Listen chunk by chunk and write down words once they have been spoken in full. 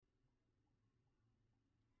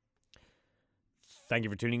Thank you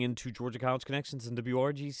for tuning in to Georgia College Connections and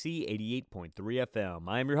WRGC 88.3 FM.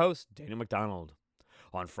 I am your host, Daniel McDonald.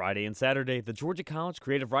 On Friday and Saturday, the Georgia College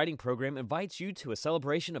Creative Writing Program invites you to a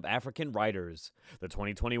celebration of African writers. The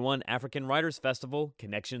 2021 African Writers Festival,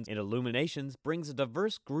 Connections and Illuminations, brings a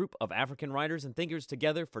diverse group of African writers and thinkers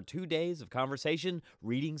together for 2 days of conversation,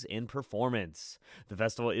 readings, and performance. The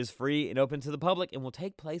festival is free and open to the public and will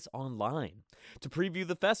take place online. To preview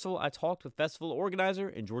the festival, I talked with festival organizer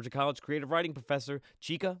and Georgia College Creative Writing professor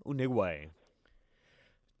Chika Unigwe.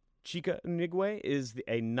 Chika Unigwe is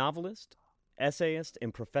a novelist, essayist,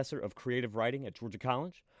 and professor of creative writing at Georgia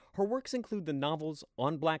College. Her works include the novels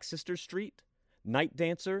On Black Sister Street, Night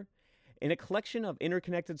Dancer, and a collection of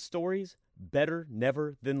interconnected stories, Better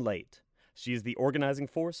Never Than Late. She is the organizing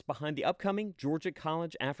force behind the upcoming Georgia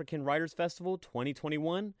College African Writers Festival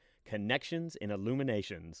 2021, Connections and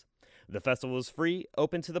Illuminations. The festival is free,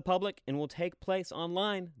 open to the public, and will take place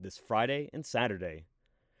online this Friday and Saturday.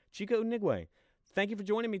 Chika Unigwe, thank you for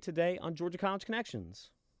joining me today on Georgia College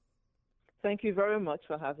Connections. Thank you very much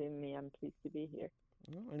for having me. I'm pleased to be here.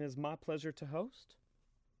 And it's my pleasure to host.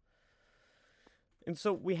 And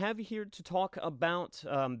so we have you here to talk about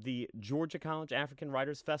the Georgia College African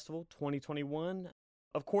Writers Festival 2021.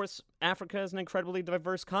 Of course, Africa is an incredibly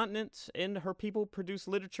diverse continent, and her people produce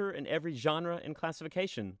literature in every genre and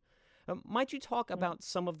classification. Might you talk about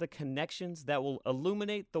some of the connections that will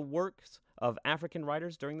illuminate the works of African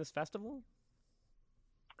writers during this festival?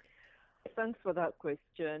 Thanks for that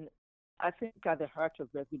question. I think at the heart of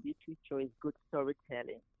every literature is good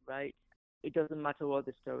storytelling, right? It doesn't matter what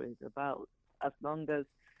the story is about, as long as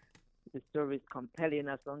the story is compelling,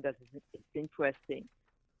 as long as it's interesting.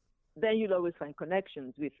 Then you'll always find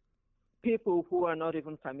connections with people who are not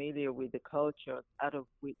even familiar with the culture out of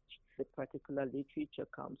which the particular literature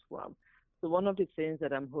comes from. So one of the things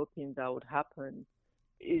that I'm hoping that would happen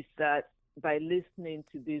is that by listening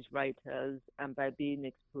to these writers and by being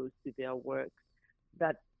exposed to their works,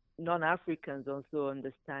 that non-Africans also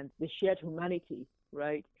understand the shared humanity,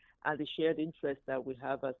 right? And the shared interest that we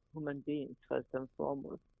have as human beings, first and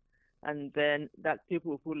foremost. And then that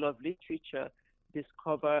people who love literature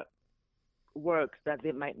discover works that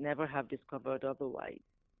they might never have discovered otherwise.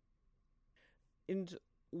 And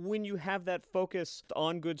when you have that focus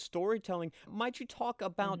on good storytelling, might you talk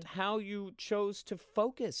about how you chose to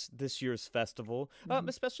focus this year's festival,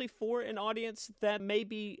 especially for an audience that may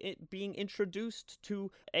be being introduced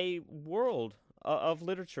to a world of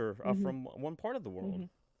literature from one part of the world?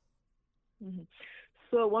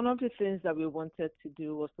 So one of the things that we wanted to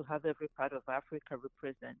do was to have every part of Africa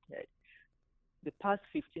represented. The past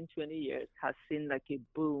 15, 20 years has seen like a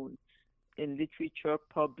boom in literature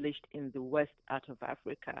published in the west out of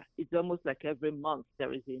Africa. It's almost like every month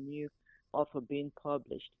there is a new author being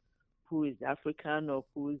published who is African or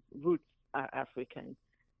whose roots are African.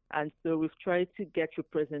 And so we've tried to get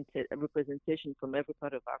representation from every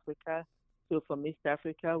part of Africa. So from East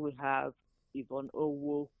Africa, we have Yvonne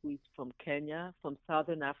Owo, who is from Kenya. From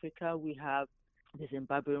Southern Africa, we have the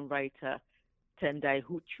Zimbabwean writer Tendai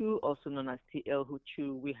Huchu, also known as T.L.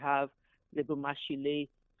 Huchu. We have Lebo Mashile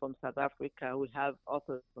from South Africa. We have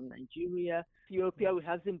authors from Nigeria, Ethiopia. We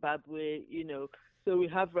have Zimbabwe, So we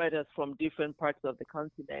have writers from different parts of the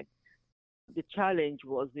continent. The challenge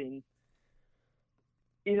was in,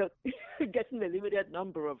 getting a limited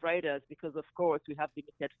number of writers because, of course, we have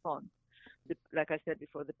limited funds. Like I said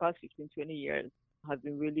before, the past 15, 20 years have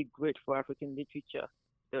been really great for African literature.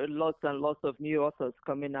 There are lots and lots of new authors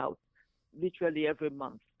coming out literally every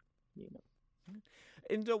month,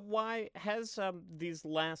 And why has these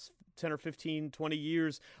last 10 or 15, 20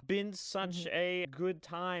 years been such a good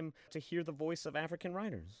time to hear the voice of African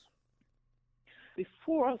writers?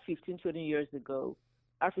 Before 15, 20 years ago,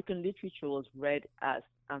 African literature was read as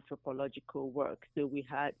anthropological work. So we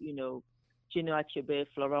had, Chinua Achebe,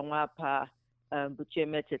 Flora Nwapa, Buche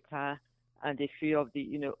Meteta, and a few of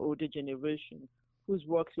the, older generation whose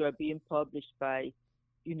works were being published by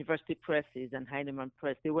university presses and Heinemann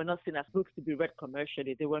Press. They were not seen as books to be read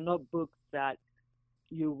commercially. They were not books that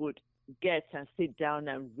you would get and sit down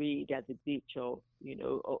and read at the beach or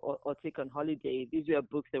take on holiday. These were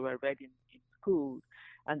books that were read in schools.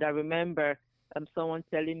 And I remember someone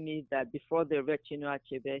telling me that before they read Chinua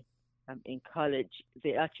Achebe in college,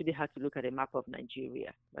 they actually had to look at a map of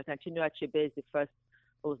Nigeria. Right? And Chinua Achebe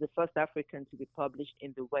was the first African to be published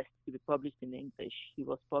in the West, to be published in English. He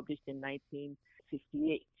was published in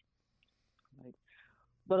 1958. Right?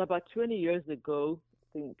 But about 20 years ago, I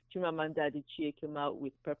think Chimamanda Adichie came out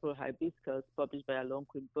with Purple Hibiscus, published by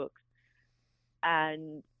Algonquin Books.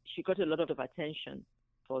 And she got a lot of attention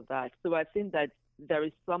for that. So I think that there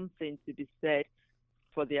is something to be said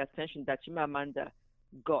for the attention that Chimamanda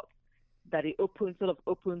got, that it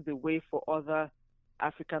opened the way for other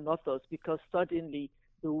African authors, because suddenly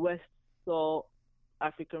the West saw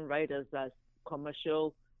African writers as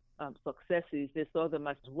commercial successes. They saw them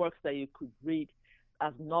as works that you could read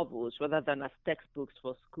as novels rather than as textbooks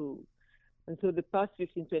for school. And so the past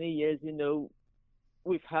 15, 20 years,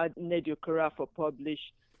 we've had Nnedi Okorafor publish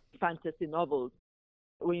fantasy novels.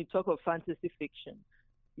 When you talk of fantasy fiction,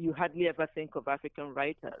 you hardly ever think of African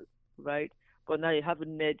writers, right? But now you have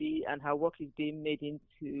Nnedi, and her work is being made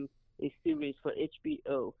into a series for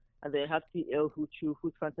HBO. And they have T.L. Huchu,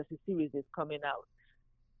 whose fantasy series is coming out.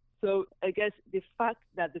 So I guess the fact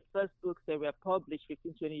that the first books that were published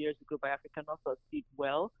 15, 20 years ago by African authors did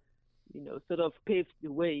well, sort of paved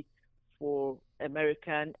the way for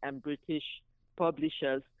American and British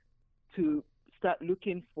publishers to start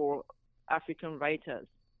looking for African writers.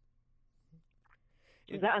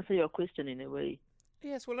 Does that answer your question in a way?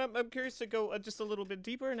 Yes, well, I'm curious to go just a little bit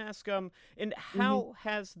deeper and ask, and how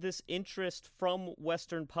has this interest from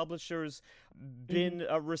Western publishers been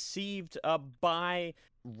received by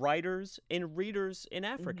writers and readers in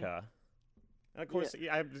Africa? And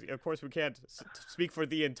of course, we can't speak for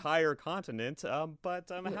the entire continent, but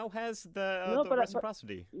how has the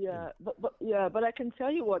reciprocity? But I can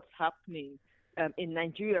tell you what's happening in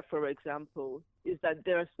Nigeria, for example, is that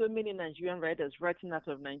there are so many Nigerian writers writing out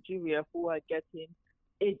of Nigeria who are getting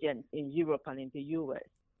agents in Europe and in the US,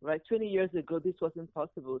 right? 20 years ago, this wasn't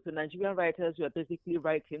possible. So Nigerian writers were basically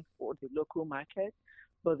writing for the local market,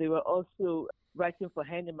 but they were also writing for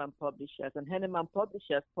Henneman publishers. And Henneman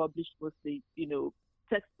publishers published mostly,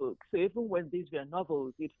 textbooks. So even when these were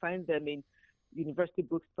novels, you'd find them in university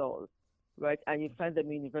bookstores, right? And you'd find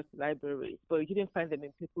them in university libraries, but you didn't find them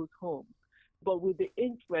in people's homes. But with the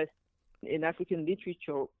interest in African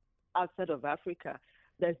literature outside of Africa,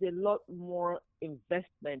 there's a lot more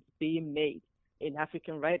investment being made in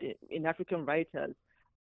African writers.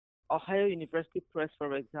 Ohio University Press,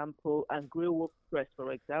 for example, and Grey Wolf Press,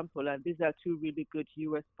 for example, and these are two really good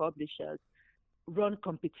U.S. publishers, run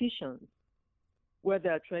competitions where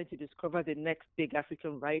they're trying to discover the next big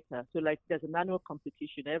African writer. So like there's an annual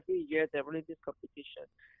competition. Every year they're running this competition.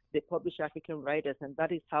 They publish African writers, and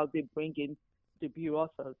that is how they bring in debut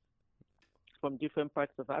authors from different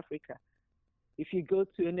parts of Africa. If you go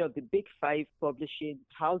to any of the big 5 publishing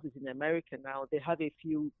houses in America now, they have a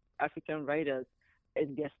few African writers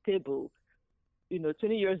in their stable.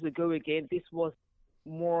 20 years ago, again, this was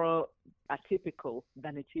more atypical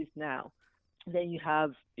than it is now. Then you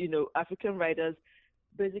have, African writers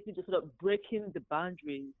basically just sort of breaking the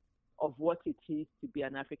boundaries of what it is to be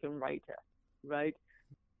an African writer, right?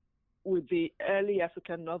 With the early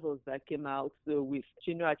African novels that came out, so with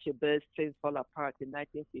Chinua Achebe's Things Fall Apart in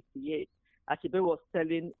 1958, Achebe was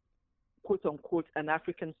telling, quote unquote, an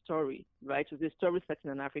African story, right? It was a story set in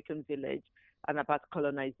an African village and about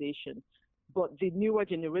colonization. But the newer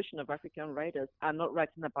generation of African writers are not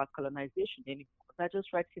writing about colonization anymore. They're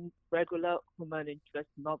just writing regular human interest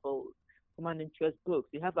novels, human interest books.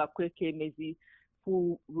 You have Akweke Emezi,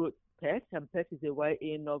 who wrote Pet, and Pet is a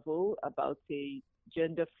YA novel about a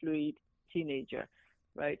gender fluid teenager,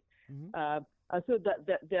 right? And so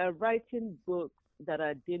that they are writing books that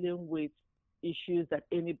are dealing with issues that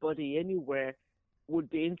anybody anywhere would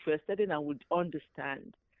be interested in and would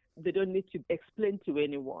understand. They don't need to explain to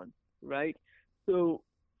anyone, right? So,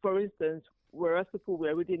 for instance, whereas people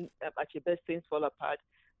were reading Achebe's Things Fall Apart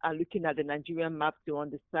and looking at the Nigerian map to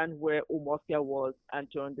understand where Umuofia was and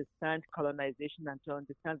to understand colonization and to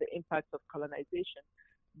understand the impacts of colonization,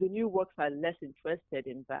 the new works are less interested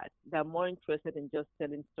in that. They're more interested in just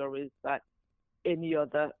telling stories that any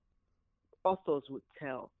other authors would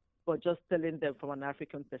tell, but just telling them from an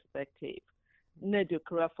African perspective. Nnedi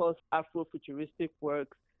Okorafor's Afrofuturistic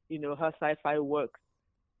works, her sci-fi works,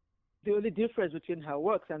 the only difference between her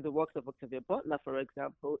works and the works of Octavia Butler, for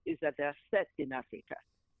example, is that they are set in Africa,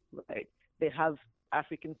 right? They have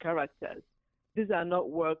African characters. These are not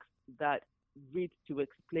works that read to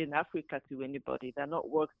explain Africa to anybody. They're not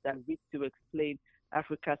works that read to explain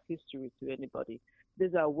Africa's history to anybody.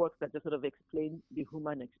 These are works that just sort of explain the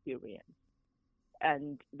human experience.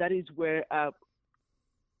 And that is where our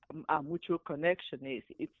mutual connection is.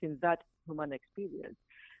 It's in that human experience.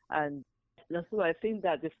 And so I think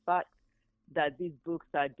that the fact that these books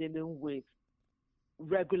are dealing with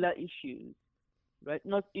regular issues, right?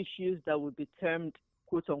 Not issues that would be termed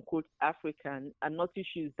quote unquote African, and not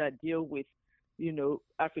issues that deal with,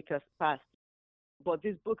 Africa's past. But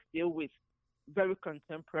these books deal with very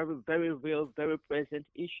contemporary, very real, very present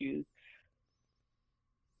issues.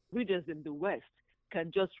 Readers in the West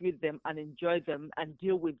can just read them and enjoy them and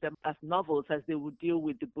deal with them as novels as they would deal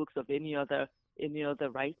with the books of any other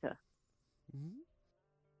writer. Mm-hmm.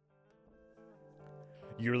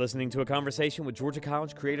 You're listening to a conversation with Georgia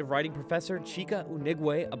College creative writing professor Chika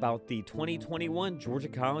Unigwe about the 2021 Georgia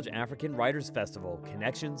College African Writers Festival,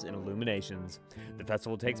 Connections and Illuminations. The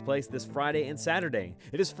festival takes place this Friday and Saturday.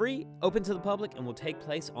 It is free, open to the public, and will take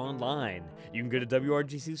place online. You can go to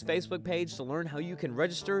WRGC's Facebook page to learn how you can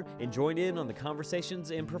register and join in on the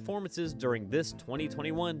conversations and performances during this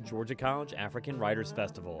 2021 Georgia College African Writers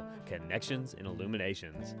Festival, Connections and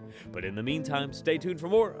Illuminations. But in the meantime, stay tuned for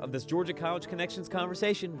more of this Georgia College Connections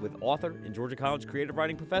conversation with author and Georgia College creative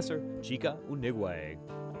writing professor Chika Unigwe.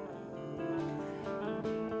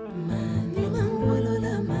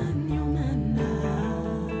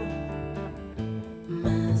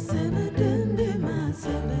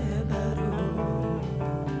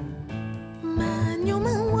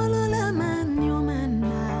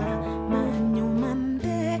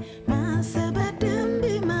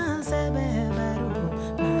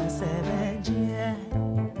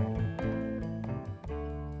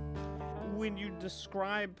 When you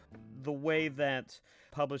describe the way that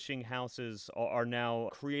publishing houses are now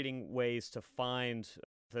creating ways to find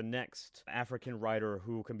the next African writer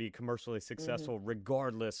who can be commercially successful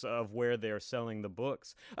regardless of where they're selling the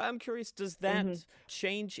books, I'm curious, does that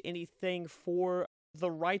change anything for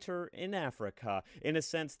the writer in Africa, in a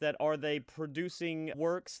sense that are they producing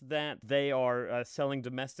works that they are selling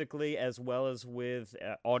domestically as well as with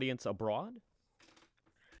audience abroad?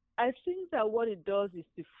 I think that what it does is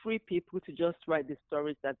to free people to just write the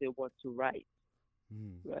stories that they want to write,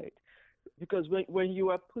 right? Because when you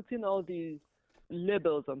are putting all these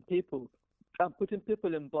labels on people and putting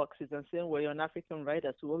people in boxes and saying, well, you're an African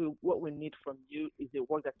writer, so what we need from you is a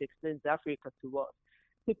work that explains Africa to us.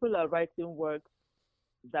 People are writing works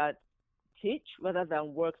that teach rather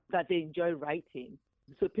than works that they enjoy writing.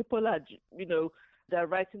 So people are, they're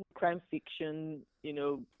writing crime fiction.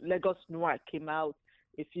 Lagos Noir came out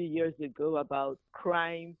a few years ago about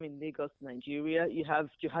crime in Lagos, Nigeria. You have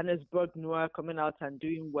Johannesburg Noir coming out and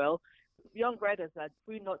doing well. Young writers are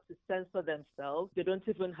free not to censor themselves. They don't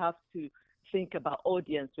even have to think about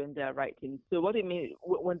audience when they're writing. So what it means,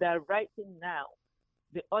 when they're writing now,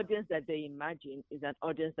 the audience that they imagine is an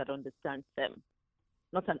audience that understands them,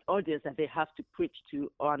 not an audience that they have to preach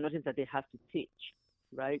to or an audience that they have to teach,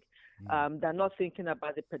 right? They're not thinking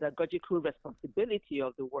about the pedagogical responsibility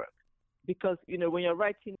of the work. Because, when you're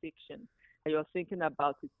writing fiction and you're thinking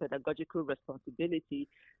about its pedagogical responsibility,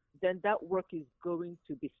 then that work is going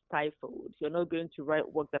to be stifled. You're not going to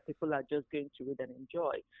write work that people are just going to read and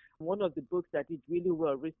enjoy. One of the books that did really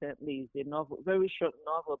well recently is a novel, very short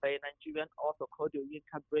novel by a Nigerian author called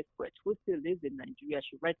Yinka Braithwaite, who still lives in Nigeria.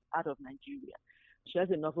 She writes out of Nigeria. She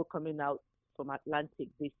has a novel coming out from Atlantic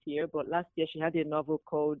this year, but last year she had a novel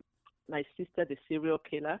called My Sister, the Serial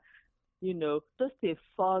Killer. Just a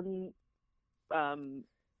fun,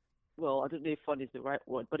 well, I don't know if fun is the right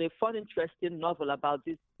word, but a fun, interesting novel about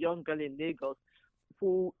this young girl in Lagos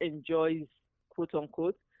who enjoys, quote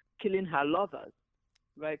unquote, killing her lovers,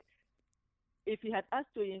 right? If you had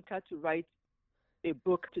asked Oyinka to write a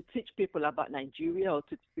book to teach people about Nigeria or to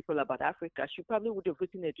teach people about Africa, she probably would have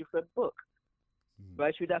written a different book,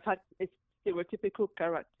 right? She would have had a stereotypical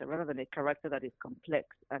character rather than a character that is complex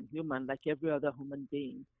and human like every other human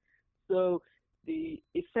being. So the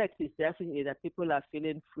effect is definitely that people are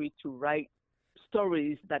feeling free to write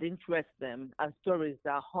stories that interest them and stories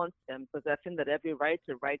that haunt them, because I think that every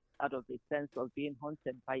writer writes out of a sense of being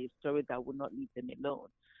haunted by a story that will not leave them alone.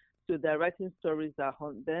 So they're writing stories that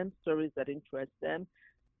haunt them, stories that interest them.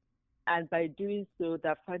 And by doing so,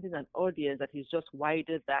 they're finding an audience that is just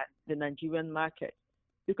wider than the Nigerian market.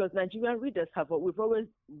 Because Nigerian readers we've always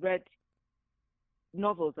read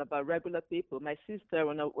novels about regular people. My sister,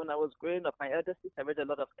 when I was growing up, my elder sister read a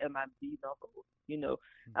lot of M&B novels,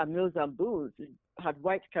 and Mills and Boons had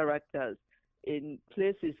white characters in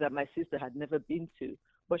places that my sister had never been to.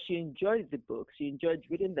 But she enjoyed the books. She enjoyed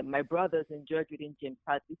reading them. My brothers enjoyed reading James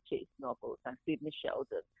Hadley Chase novels and Sidney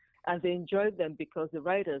Sheldon. And they enjoyed them because the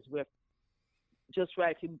writers were just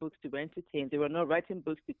writing books to entertain. They were not writing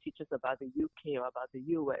books to teach us about the UK or about the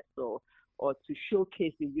US or to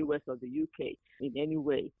showcase the US or the UK in any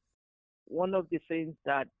way. One of the things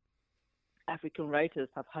that African writers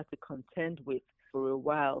have had to contend with for a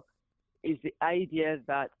while is the idea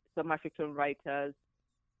that some African writers,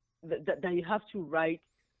 that you have to write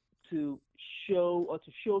to show or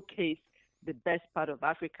to showcase the best part of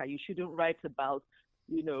Africa. You shouldn't write about,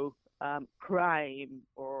 crime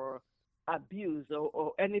or abuse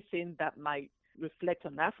or anything that might reflect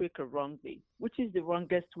on Africa wrongly, which is the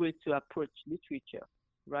wrongest way to approach literature,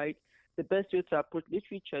 right? The best way to approach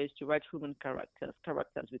literature is to write human characters,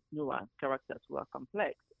 characters with nuance, characters who are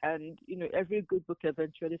complex. And, every good book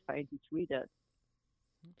eventually finds its readers.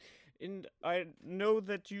 And I know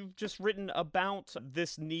that you've just written about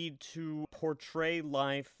this need to portray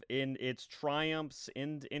life in its triumphs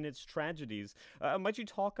and in its tragedies. Might you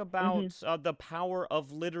talk Hmm. about the power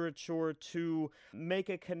of literature to make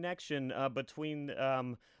a connection between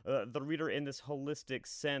the reader in this holistic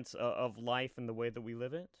sense of life and the way that we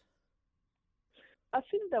live it? I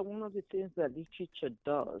think that one of the things that literature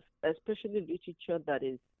does, especially literature that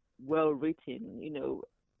is well written,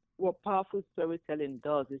 what powerful storytelling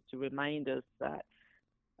does is to remind us that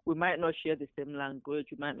we might not share the same language,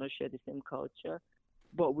 we might not share the same culture,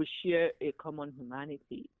 but we share a common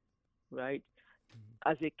humanity, right?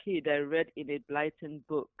 As a kid, I read in a Blyton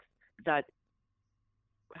book that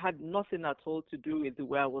had nothing at all to do with the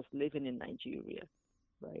way I was living in Nigeria,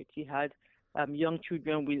 right? He had young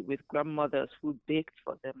children with grandmothers who baked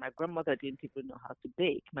for them. My grandmother didn't even know how to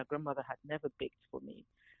bake. My grandmother had never baked for me.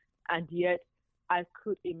 And yet, I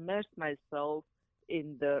could immerse myself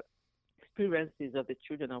in the experiences of the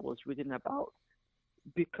children I was reading about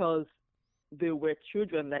because they were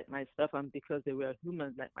children like myself and because they were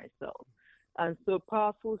humans like myself. And so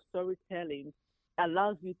powerful storytelling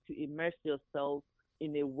allows you to immerse yourself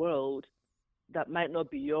in a world that might not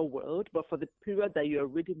be your world, but for the period that you're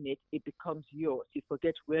reading it, it becomes yours. You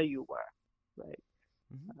forget where you were, right?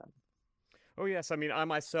 Mhm. Um, Oh, yes. I mean, I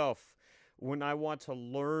myself, when I want to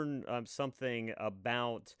learn something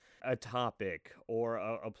about a topic or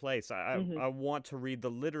a place, mhm, I want to read the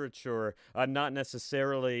literature, not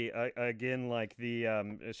necessarily, again, like the,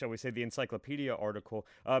 shall we say, the encyclopedia article,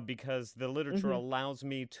 because the literature mhm, allows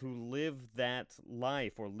me to live that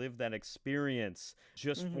life or live that experience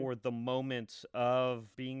just mhm. for the moment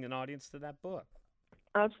of being an audience to that book.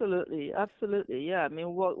 Absolutely, absolutely. Yeah. I mean,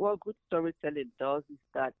 what good storytelling does is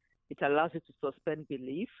that it allows you to suspend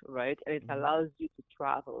belief, right? And it Mhm. allows you to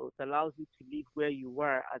travel. It allows you to live where you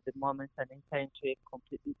were at the moment and enter into a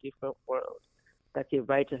completely different world that a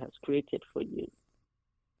writer has created for you.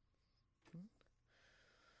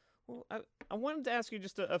 Well, I wanted to ask you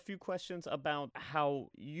just a few questions about how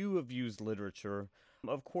you have used literature.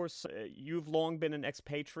 Of course, you've long been an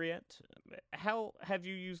expatriate. How have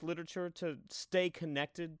you used literature to stay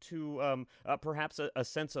connected to perhaps a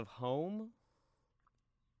sense of home?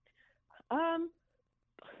 Um,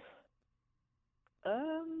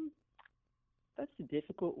 um, that's a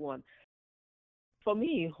difficult one. For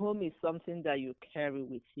me, home is something that you carry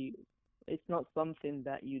with you. It's not something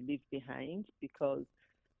that you leave behind because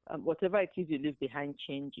whatever it is you leave behind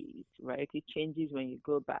changes, right? It changes when you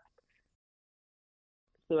go back.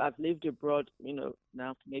 So I've lived abroad,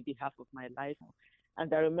 now for maybe half of my life.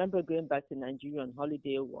 And I remember going back to Nigeria on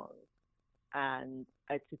holiday once, and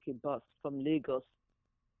I took a bus from Lagos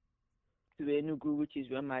to Enugu, which is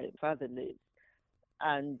where my father lives.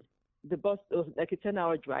 And the bus was like a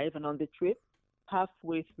 10-hour drive. And on the trip,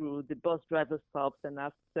 halfway through, the bus driver stops and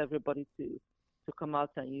asks everybody to come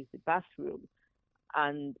out and use the bathroom.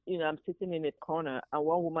 And I'm sitting in a corner, and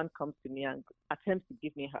one woman comes to me and attempts to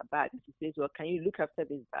give me her bag. And she says, "Well, can you look after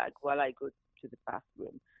this bag while I go to the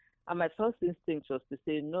bathroom?" And my first instinct was to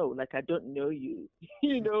say no, like I don't know you.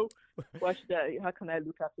 you know, what should I? How can I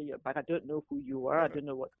look after your bag? I don't know who you are. I don't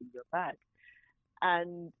know what's in your bag.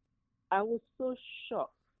 And I was so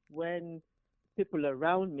shocked when people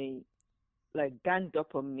around me like ganged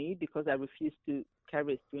up on me because I refused to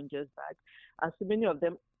carry a stranger's bag. And so many of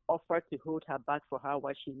them offered to hold her bag for her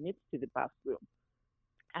while she needs to the bathroom.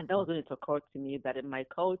 And that was when it occurred to me that in my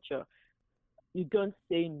culture, you don't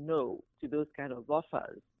say no to those kind of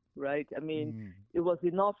offers, right? I mean, Mm. it was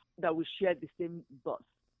enough that we shared the same bus,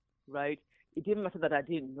 right? It didn't matter that I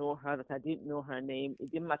didn't know her, that I didn't know her name.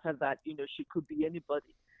 It didn't matter that, she could be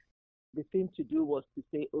anybody. The thing to do was to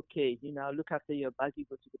say, okay, look after your bag, you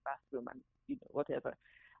go to the bathroom and, whatever.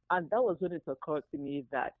 And that was when it occurred to me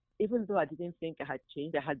that even though I didn't think I had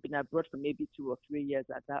changed, I had been abroad for maybe 2 or 3 years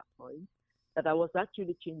at that point, that I was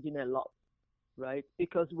actually changing a lot, right?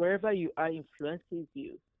 Because wherever you are influences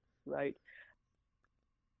you, right?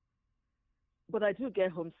 But I do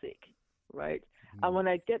get homesick, right? And Mm. when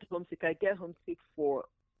I get homesick, I get homesick for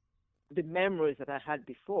the memories that I had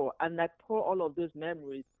before, and I pour all of those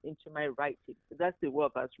memories into my writing. So that's the way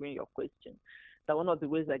of answering your question. That one of the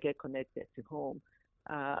ways I get connected to home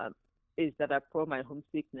uh, is that I pour my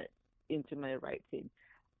homesickness into my writing.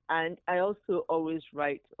 And I also always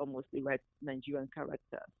mostly write Nigerian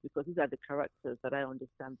characters because these are the characters that I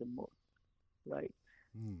understand the most, right?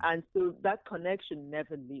 And so that connection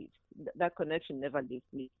never leaves. That connection never leaves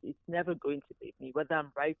me. It's never going to leave me, whether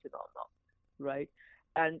I'm writing or not, right?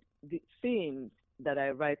 And the themes that I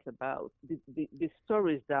write about, the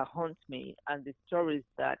stories that haunt me and the stories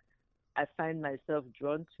that I find myself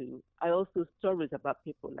drawn to, are also stories about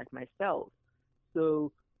people like myself.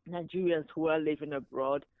 So Nigerians who are living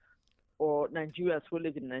abroad, or Nigerians who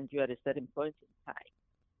live in Nigeria at a certain point in time,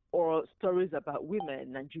 or stories about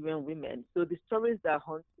women, Nigerian women. So the stories that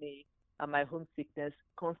haunt me and my homesickness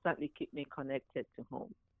constantly keep me connected to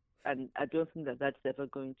home. And I don't think that that's ever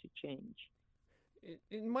going to change.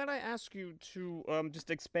 Might I ask you to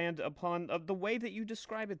just expand upon the way that you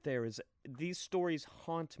describe it there is these stories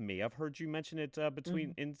haunt me. I've heard you mention it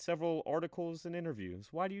between in several articles and interviews.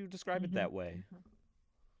 Why do you describe it that way?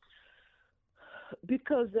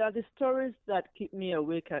 Because they are the stories that keep me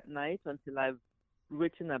awake at night until I've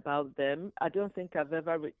written about them. I don't think I've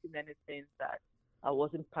ever written anything that I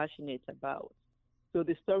wasn't passionate about. So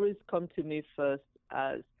the stories come to me first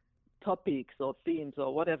as topics or themes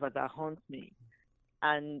or whatever that haunt me.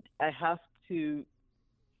 And I have to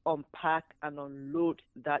unpack and unload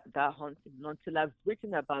that haunting. Until I've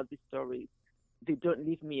written about the stories, they don't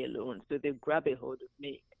leave me alone. So they grab a hold of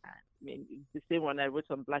me. And, I mean, it's the same one I wrote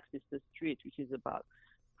on Black Sister Street, which is about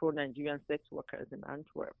pro-Nigerian sex workers in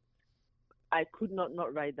Antwerp. I could not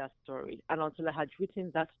write that story. And until I had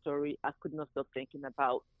written that story, I could not stop thinking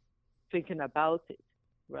about it,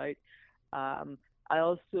 right? I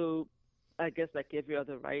also, I guess like every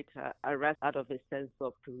other writer, I write out of a sense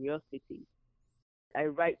of curiosity. I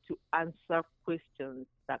write to answer questions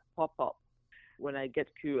that pop up when I get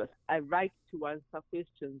curious. I write to answer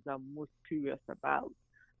questions I'm most curious about.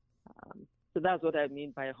 So that's what I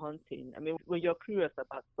mean by haunting. I mean, when you're curious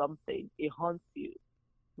about something, it haunts you,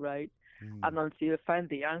 right? And until you find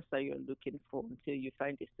the answer you're looking for, until you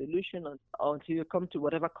find a solution, or until you come to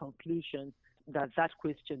whatever conclusion that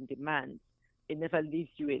question demands, it never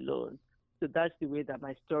leaves you alone. So that's the way that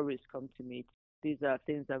my stories come to me. These are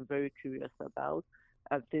things I'm very curious about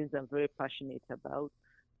and things I'm very passionate about,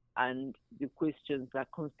 and the questions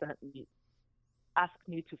that constantly ask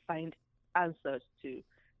me to find answers to.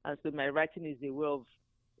 And so my writing is a way of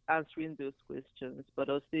answering those questions, but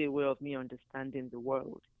also a way of me understanding the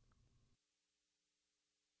world.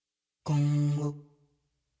 Congo,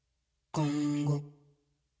 Congo,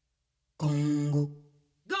 Congo.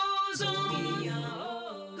 Goes on,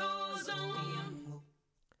 goes on.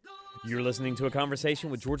 You're listening to a conversation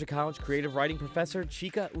with Georgia College creative writing professor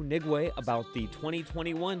Chika Unigwe about the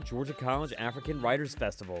 2021 Georgia College African Writers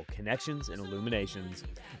Festival, Connections and Illuminations.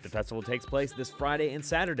 The festival takes place this Friday and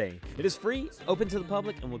Saturday. It is free, open to the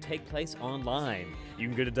public, and will take place online. You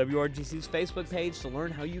can go to WRGC's Facebook page to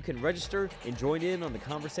learn how you can register and join in on the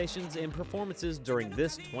conversations and performances during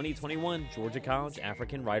this 2021 Georgia College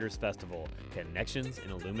African Writers Festival, Connections and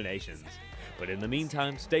Illuminations. But in the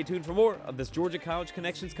meantime, stay tuned for more of this Georgia College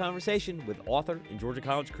Connections conversation with author and Georgia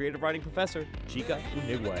College creative writing professor Chika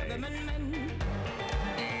Unigwe.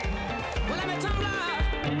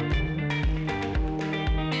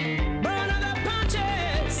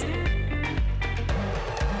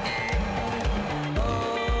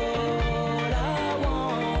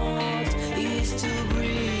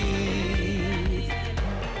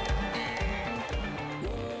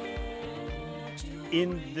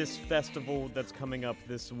 In this festival that's coming up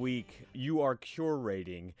this week, you are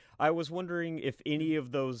curating. I was wondering if any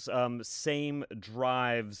of those same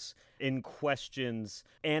drives in questions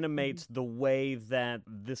animates the way that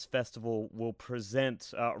this festival will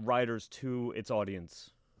present writers to its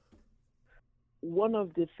audience. One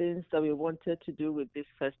of the things that we wanted to do with this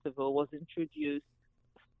festival was introduce,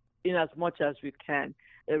 in as much as we can,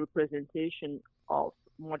 a representation of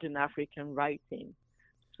modern African writing.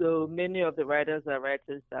 So many of the writers are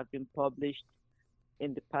writers that have been published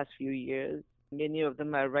in the past few years. Many of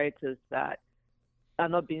them are writers that are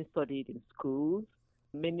not being studied in schools.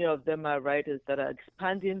 Many of them are writers that are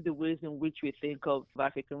expanding the ways in which we think of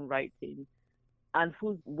African writing, and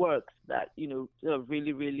whose works that,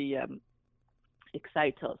 really, really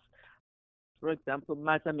excite us. For example,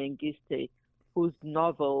 Martha Mengistu, whose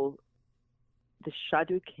novel, The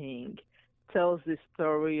Shadow King, tells the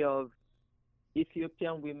story of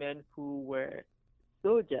Ethiopian women who were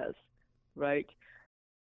soldiers, right?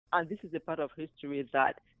 And this is a part of history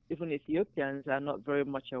that even Ethiopians are not very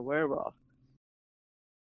much aware of.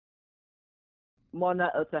 Mona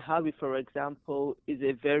Eltahawy, for example, is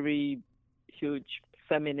a very huge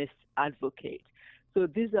feminist advocate. So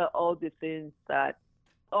these are all the things that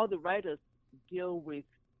all the writers deal with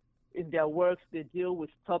in their works. They deal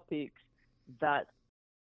with topics that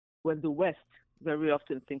when the West very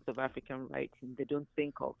often thinks of African writing, they don't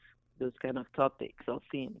think of those kind of topics or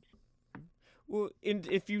themes. Well, and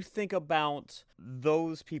if you think about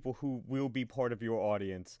those people who will be part of your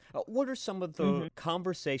audience, what are some of the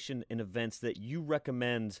conversation and events that you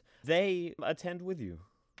recommend they attend with you?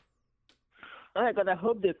 Oh my God, I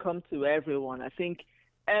hope they come to everyone. I think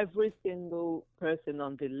every single person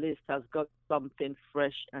on the list has got something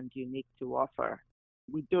fresh and unique to offer.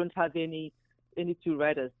 We don't have any two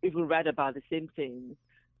writers even write about the same things.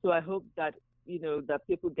 So I hope that that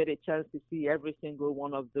people get a chance to see every single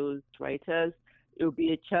one of those writers. It will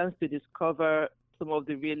be a chance to discover some of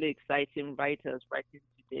the really exciting writers writing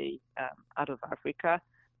today out of Africa.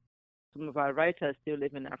 Some of our writers still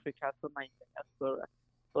live in Africa, some are in the diaspora,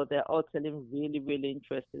 but they're all telling really, really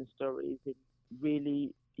interesting stories in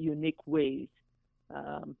really unique ways.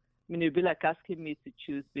 It'd be like asking me to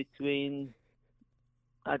choose between,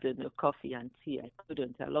 I don't know, coffee and tea. I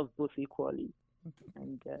couldn't. I love both equally,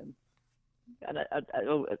 and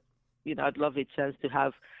I'd love a chance to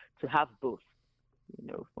have both,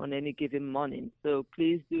 on any given morning. So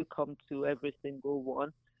please do come to every single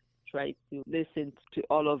one. Try to listen to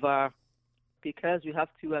all of our speakers. We have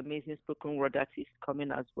two amazing spoken word artists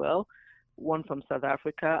coming as well, one from South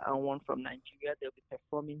Africa and one from Nigeria. They'll be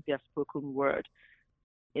performing their spoken word.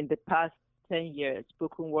 In the past 10 years,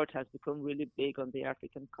 spoken word has become really big on the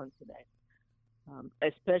African continent,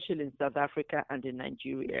 especially in South Africa and in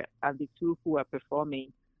Nigeria. And the two who are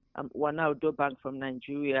performing, Wana Odobang from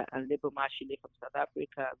Nigeria and Lebo Mashile from South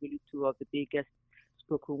Africa, are really two of the biggest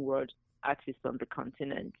spoken word artists on the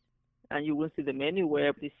continent. And you won't see them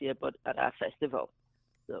anywhere this year but at our festival.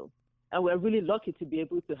 So, and we're really lucky to be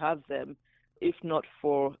able to have them. If not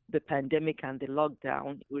for the pandemic and the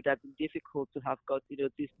lockdown, it would have been difficult to have got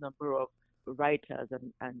this number of writers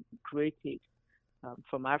and creatives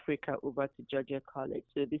from Africa over to Georgia College.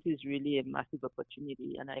 So this is really a massive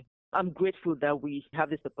opportunity, and I'm grateful that we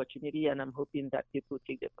have this opportunity, and I'm hoping that people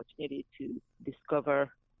take the opportunity to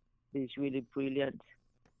discover these really brilliant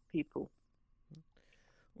people.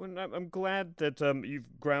 Well, I'm glad that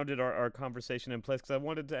you've grounded our conversation in place, because I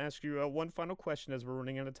wanted to ask you one final question as we're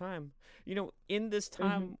running out of time. In this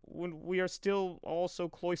time when we are still all so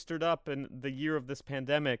cloistered up in the year of this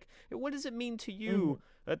pandemic, what does it mean to you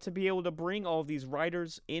to be able to bring all these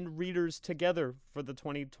writers and readers together for the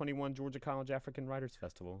 2021 Georgia College African Writers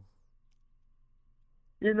Festival?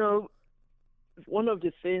 One of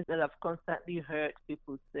the things that I've constantly heard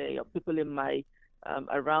people say, or people in my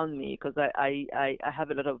around me, because I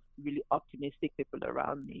have a lot of really optimistic people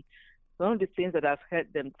around me. One of the things that I've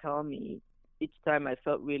heard them tell me each time I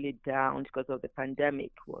felt really down because of the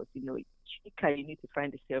pandemic was, Chika, you need to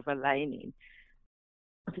find the silver lining.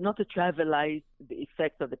 Not to trivialize the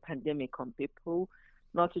effects of the pandemic on people,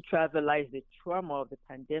 not to trivialize the trauma of the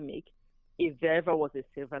pandemic. If there ever was a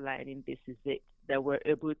silver lining, this is it, that we're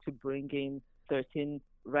able to bring in 13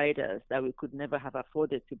 writers that we could never have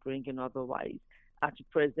afforded to bring in otherwise, and to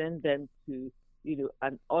present them to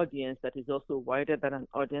an audience that is also wider than an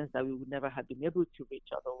audience that we would never have been able to reach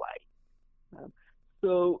otherwise.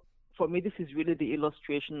 So for me, this is really the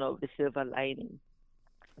illustration of the silver lining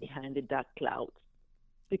behind the dark clouds.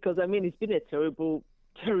 Because, it's been a terrible,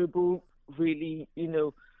 terrible, really,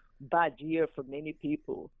 bad year for many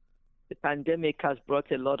people. The pandemic has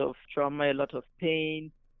brought a lot of trauma, a lot of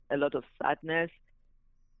pain, a lot of sadness.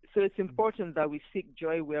 So it's important that we seek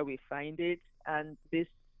joy where we find it, and this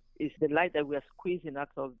is the light that we are squeezing out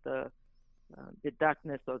of the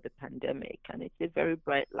darkness of the pandemic, and it's a very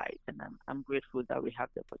bright light, and I'm grateful that we have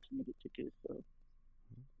the opportunity to do so.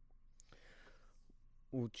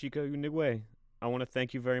 Well, Chika Unigwe, I want to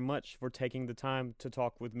thank you very much for taking the time to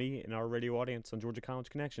talk with me and our radio audience on Georgia College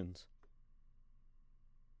Connections.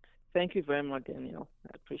 Thank you very much, Daniel.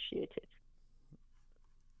 I appreciate it.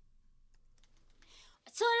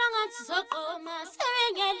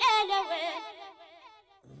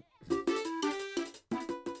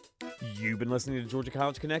 You've been listening to Georgia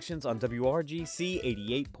College Connections on WRGC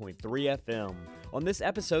 88.3 FM. On this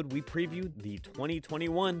episode, we previewed the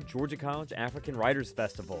 2021 Georgia College African Writers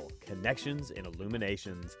Festival, Connections and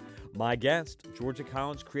Illuminations. My guest, Georgia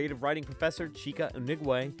College creative writing professor Chika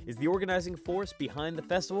Unigwe, is the organizing force behind the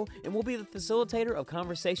festival and will be the facilitator of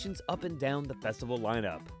conversations up and down the festival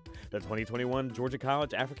lineup. The 2021 Georgia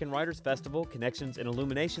College African Writers Festival, Connections and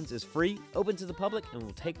Illuminations is free, open to the public, and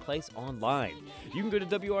will take place online. You can go to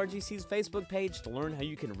WRGC's Facebook page to learn how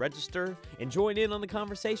you can register and join in on the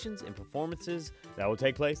conversations and performances that will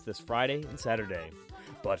take place this Friday and Saturday.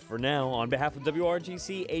 But for now, on behalf of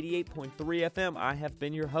WRGC 88.3 FM, I have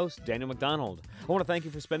been your host, Daniel McDonald. I want to thank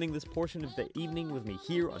you for spending this portion of the evening with me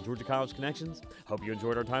here on Georgia College Connections. Hope you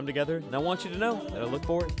enjoyed our time together, and I want you to know that I look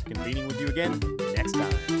forward to convening with you again next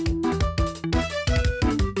time.